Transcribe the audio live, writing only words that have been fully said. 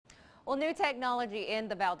Well, new technology in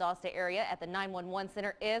the Valdosta area at the 911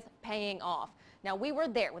 center is paying off. Now, we were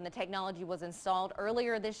there when the technology was installed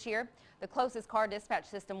earlier this year. The closest car dispatch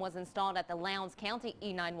system was installed at the Lowndes County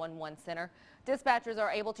E911 center. Dispatchers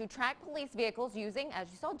are able to track police vehicles using, as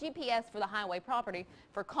you saw, GPS for the highway property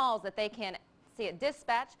for calls that they can see at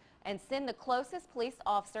dispatch and send the closest police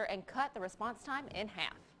officer and cut the response time in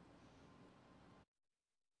half.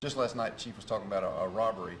 Just last night, Chief was talking about a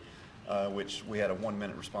robbery, which we had a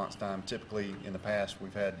 1-minute response time. Typically, in the past,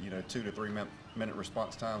 we've had 2 to 3 minute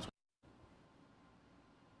response times.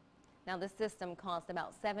 Now, this system cost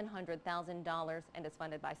about $700,000 and is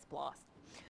funded by SPLOST.